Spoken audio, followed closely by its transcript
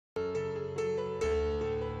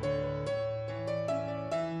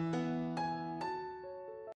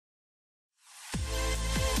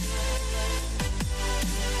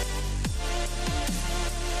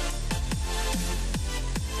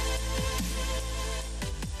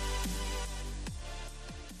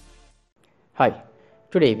Hi,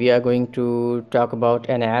 today we are going to talk about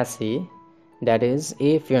an essay that is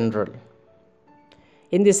a funeral.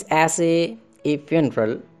 In this essay, a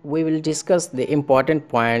funeral, we will discuss the important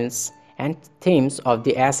points and themes of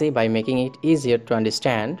the essay by making it easier to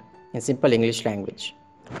understand in simple English language.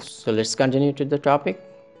 So let's continue to the topic.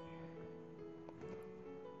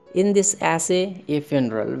 In this essay, A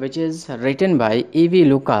Funeral, which is written by E.V.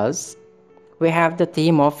 Lucas, we have the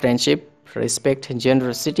theme of friendship, respect,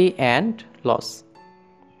 generosity, and loss.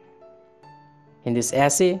 In this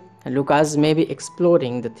essay, Lucas may be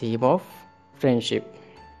exploring the theme of friendship.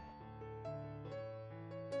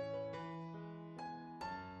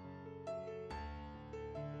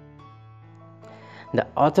 The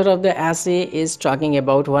author of the essay is talking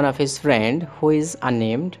about one of his friend who is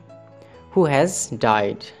unnamed, who has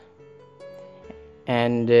died.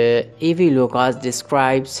 And E.V. Lucas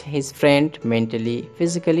describes his friend mentally,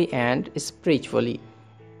 physically, and spiritually.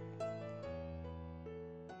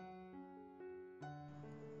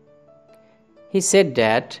 He said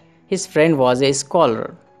that his friend was a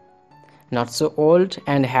scholar, not so old,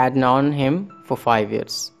 and had known him for 5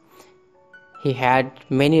 years. He had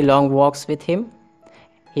many long walks with him.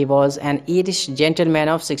 He was an Irish gentleman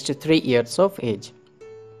of 63 years of age.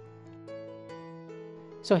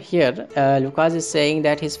 So here Lucas is saying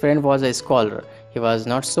that his friend was a scholar. He was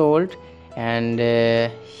not so old, and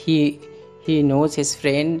he knows his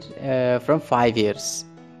friend from 5 years,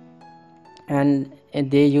 and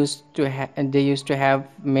they used to have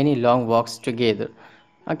many long walks together.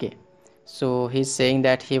 Okay, so he's saying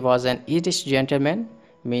that he was an Irish gentleman.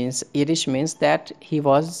 Irish means that he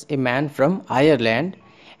was a man from Ireland,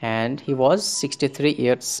 and he was 63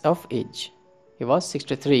 years of age. He was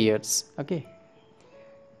 63 years. Okay,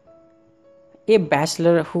 a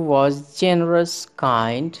bachelor who was generous,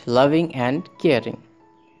 kind, loving, and caring.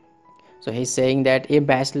 So he's saying that a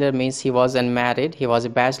bachelor means he was unmarried, he was a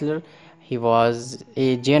bachelor, he was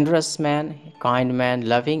a generous man, kind man,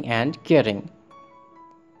 loving, and caring.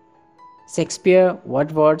 Shakespeare,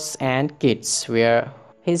 Wordsworth, and Keats were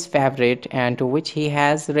his favorite, and to which he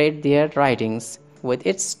has read their writings with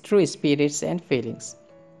its true spirits and feelings.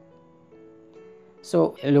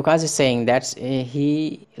 So Lucas is saying that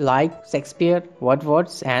he liked Shakespeare,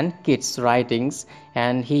 Wordsworth, and Keats' writings,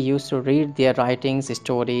 and he used to read their writings,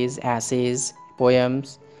 stories, essays,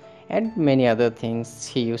 poems, and many other things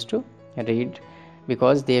he used to read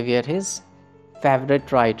because they were his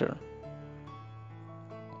favorite writer.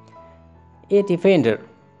 A defender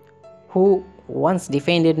who once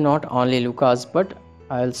defended not only Lucas but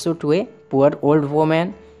also to a poor old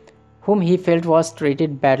woman whom he felt was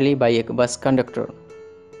treated badly by a bus conductor.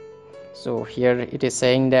 So here it is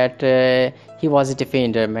saying that he was a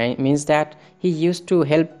defender, means that he used to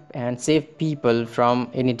help and save people from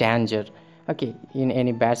any danger. Okay, in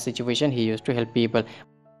any bad situation he used to help people.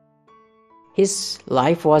 His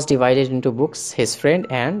life was divided into books, his friend,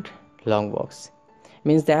 and long walks.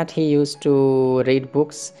 Means that he used to read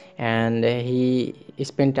books, and he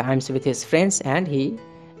spent times with his friends, and he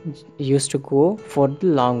used to go for the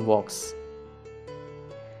long walks.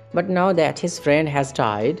 But now that his friend has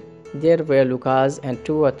died, there were Lucas and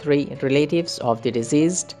 2 or 3 relatives of the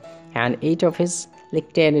deceased and 8 of his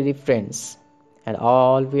literary friends, and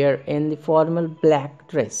all were in the formal black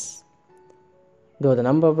dress. Though the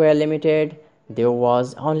number were limited, there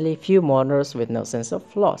was only few mourners with no sense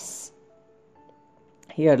of loss.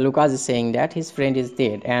 Here Lucas is saying that his friend is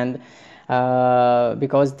dead, and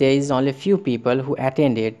because there is only few people who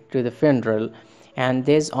attended to the funeral, and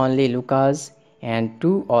there's only Lucas and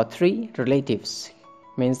 2 or 3 relatives,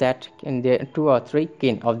 means that in the 2 or 3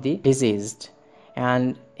 kin of the deceased,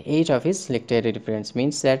 and 8 of his literary friends,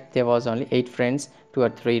 means that there was only 8 friends, 2 or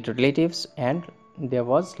 3 relatives, and there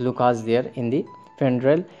was Lucas there in the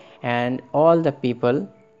funeral, and all the people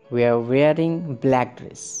were wearing black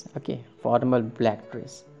dress. Okay, formal black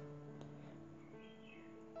dress.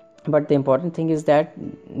 But the important thing is that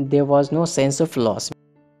there was no sense of loss.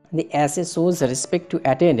 The essay shows respect to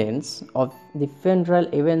attendance of the funeral,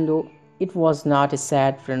 even though it was not a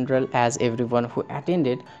sad funeral, as everyone who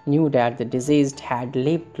attended knew that the deceased had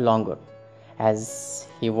lived longer, as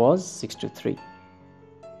he was 63.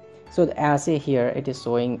 So the essay here, it is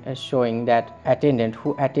showing that attendant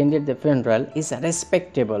who attended the funeral is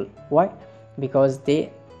respectable. Why? Because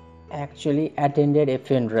they actually attended a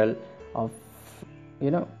funeral of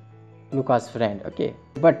Lucas' friend. Okay,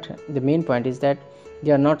 but the main point is that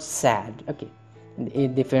they are not sad. Okay,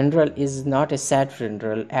 the funeral is not a sad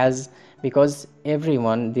funeral, as because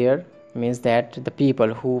everyone there, means that the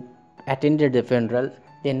people who attended the funeral,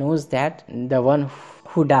 they knows that the one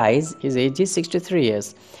who dies, his age is 63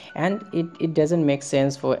 years, and it doesn't make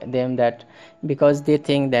sense for them, that because they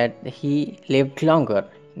think that he lived longer,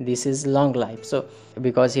 this is long life. So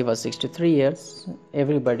because he was 63 years,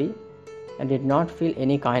 everybody did not feel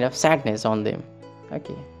any kind of sadness on them.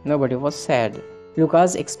 Okay, nobody was sad.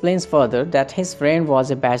 Lucas explains further that his friend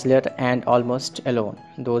was a bachelor and almost alone.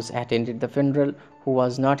 Those attended the funeral who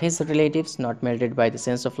was not his relatives, not melted by the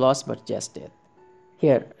sense of loss but just death.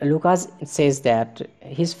 Here, Lucas says that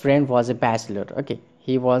his friend was a bachelor. Okay,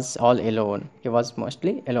 he was all alone. He was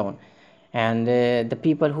mostly alone, and the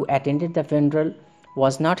people who attended the funeral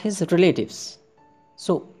was not his relatives,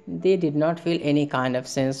 so they did not feel any kind of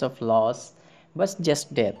sense of loss, but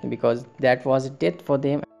just death, because that was death for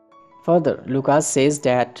them. Further, Lucas says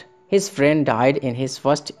that his friend died in his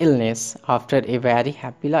first illness after a very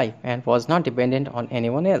happy life and was not dependent on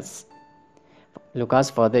anyone else. Lucas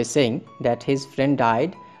further is saying that his friend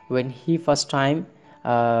died when he first time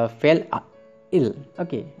fell ill.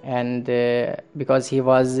 Okay, and because he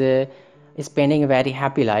was spending a very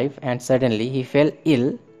happy life and suddenly he fell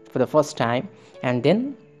ill for the first time, and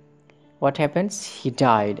then what happens? He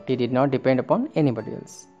died. He did not depend upon anybody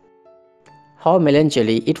else. How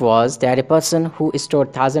melancholy it was that a person who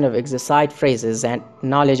stored thousands of exercise phrases and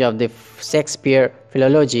knowledge of the Shakespeare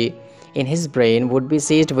philology in his brain would be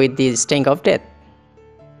seized with the sting of death.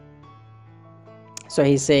 So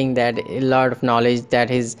he's saying that a lot of knowledge that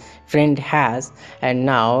his friend has, and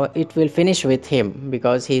now it will finish with him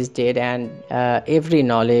because he's dead, and every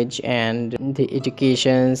knowledge and the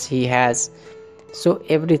educations he has, so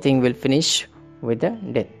everything will finish with the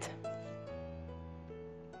death.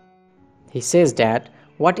 He says that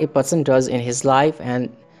what a person does in his life,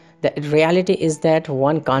 and the reality is that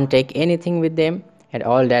one can't take anything with them, and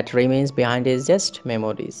all that remains behind is just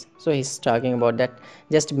memories. So he's talking about that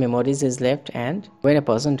just memories is left, and when a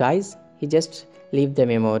person dies, he just leave the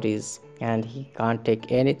memories and he can't take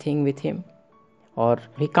anything with him, or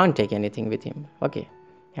he can't take anything with him. Okay,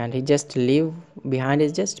 and he just leave behind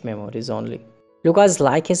is just memories only. Lucas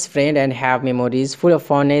liked his friend and have memories full of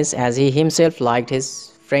fondness as he himself liked his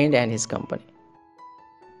friend and his company.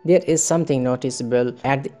 There is something noticeable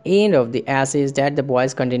at the end of the essay is that the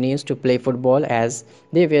boys continues to play football as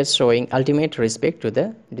they were showing ultimate respect to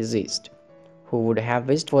the deceased, who would have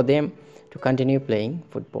wished for them to continue playing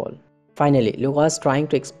football. Finally, Lucas trying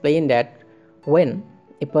to explain that when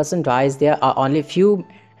a person dies, there are only few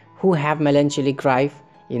who have melancholy grief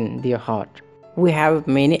in their heart. We have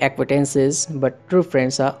many acquaintances, but true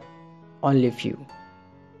friends are only few.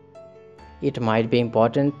 It might be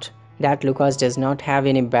important that Lucas does not have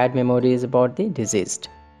any bad memories about the deceased.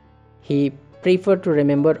 He preferred to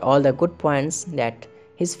remember all the good points that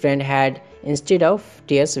his friend had instead of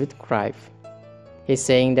tears with grief. He's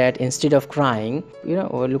saying that instead of crying,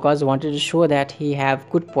 Lucas wanted to show that he have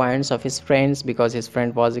good points of his friends because his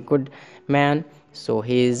friend was a good man, so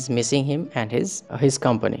he is missing him and his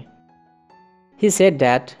company. He said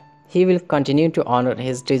that he will continue to honor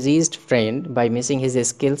his deceased friend by missing his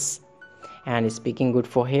skills and speaking good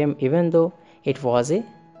for him, even though it was a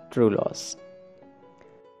true loss.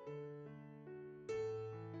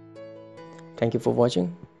 Thank you for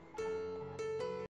watching.